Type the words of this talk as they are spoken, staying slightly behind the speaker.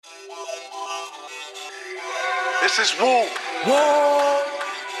This is Woo. Whoa.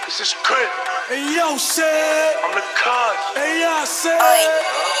 This is Crit. Hey yo, said. I'm the cuz. Hey yo, said.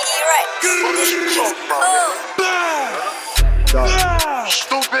 What you talking about, nigga?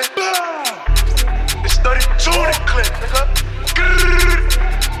 Stupid. It's 32 in the clip, nigga.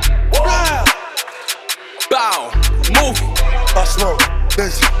 Bow. Move. I smoke.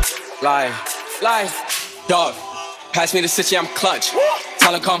 Bizzy. Lie. Dog. Pass me the city, I'm clutch.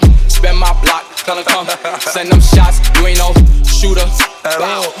 Tell her come, spin my block. Tell her come, send them shots. You ain't no shooter.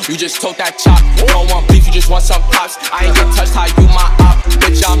 Bow. You just took that chop. You don't want beef, you just want some pops. I ain't get touched, how you my op.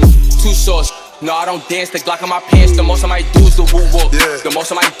 Bitch, I'm too sauce. No, I don't dance, the Glock in my pants. The most I might do is the woo walk. Yeah. The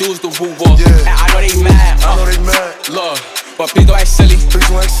most I might do is the woo walk. Yeah. And I know they mad. Look, but please don't act silly.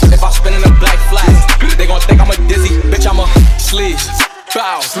 If I spin in a black flag, they gon' think I'm a dizzy. Bitch, I'm a sleaze.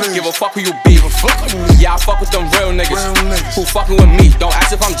 Bow. Give a fuck who you be. Yeah, I fuck with them real niggas. Who fucking with me? Don't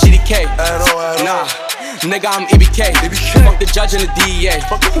ask if I'm GDK. Nah, nigga, I'm EBK. Fuck the judge and the DEA.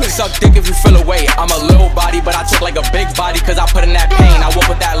 Suck dick if you feel away. I'm a little body, but I took like a big body, cause I put in that pain. I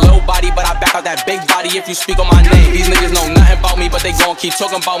walk with that little body, but I back out that big body if you speak on my name. These niggas know nothing about me, but they gon' keep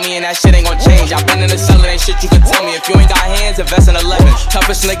talking about me, and that shit ain't gon' change. I been in the cellar, ain't shit you can tell me. If you ain't got hands, invest in 11.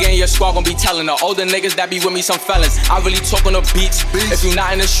 Toughest nigga in your squad gon' be telling the older niggas that be with me some felons. I really talk on the beats. If you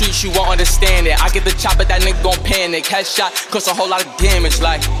not in the streets, you won't understand it. I get the chopper, that nigga gon' panic. Headshot cause a whole lot of damage,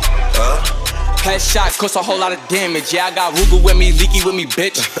 like headshot cause a whole lot of damage. Yeah, I got Ruger with me, Leaky with me,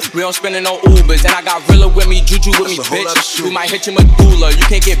 bitch. We don't spend no Ubers. And I got Rilla with me, Juju with me, bitch. We might hit you medulla. You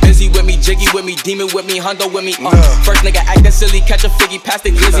can't get busy with me, Jiggy with me, Demon with me, Hundo with me. First nigga acting silly, catch a figgy, pass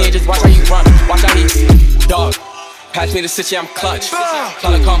the glizzy, and just watch how you run. Watch how he dog. Pass me the city, I'm clutch.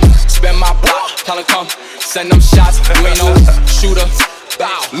 Tell her come, spin my block. Tell her come, send them shots. You ain't no shooter.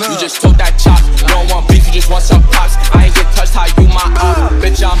 Bow. You just took that chop. You don't want beef, you just want some pops. I ain't get touched, how you my op.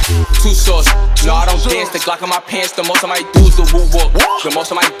 Bitch, I'm too sauce. No, I don't dance, the Glock in my pants. The most I might do is the woo walk. The most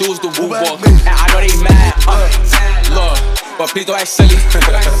I might do is the woo walk. And I know they mad. Look, but please don't act silly.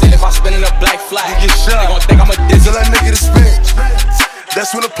 If I spin in a black flag, they gon' think I'm a dizzy. Tell that nigga to spin.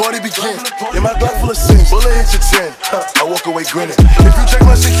 That's when the party begins. In my Glock full of sins, bullet hits your 10. I walk away grinning. If you check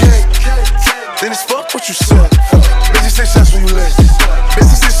my shit, then it's fuck what you said. Busy say shots when you live.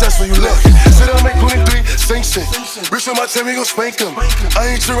 Busy say shots when you live. Sit down, make 23, sing shit. Rich on my team, we gon' spank him.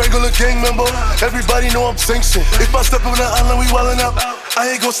 I ain't your regular gang member. Everybody know I'm sanctioned. If I step on the island, we wildin' out.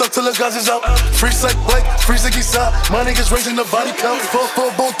 I ain't gon' stop till the guys is out. Free psych Blake, free Ziggy side. My niggas raising the body count. Full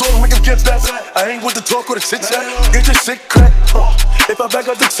bone dog, make him get back. I ain't with the talk or the chit chat. Get your shit crack. If I back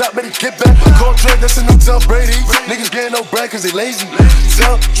out the top, better get back. Call Drake, that's a new Tom Brady. Niggas getting no brag cause they lazy.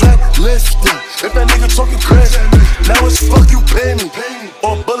 Tell Drake, lifting. If that nigga talking crazy, now it's fuck you pay me.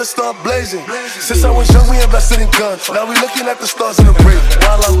 Or bullets start blazing. Since I was young, we invested in guns. Now we looking at the stars in the break.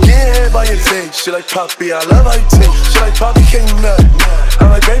 While I'm getting hit by your day. Shit like Poppy, I love how you take. Shit like Poppy, can't you nut? I'm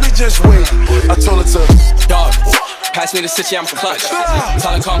like, baby, just wait. I told her to dog. Pass me the city, I'm clutch.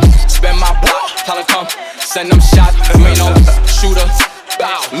 Tell her come, spin my block. Tell her come, send them shots. You ain't no shooter.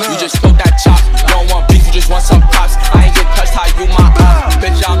 Bow. You just took that chop. You don't want beef, you just want some pops. I ain't get touched, how you my op.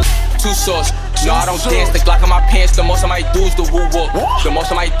 Bitch, I'm too sauce. No, I don't dance, the Glock in my pants. The most I might do is the woo walk. The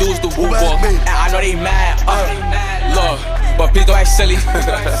most I might do is the woo walk. And I know they mad. Look, but please don't act silly.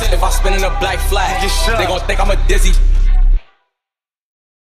 If I spin in a black flag, they gon' think I'm a dizzy.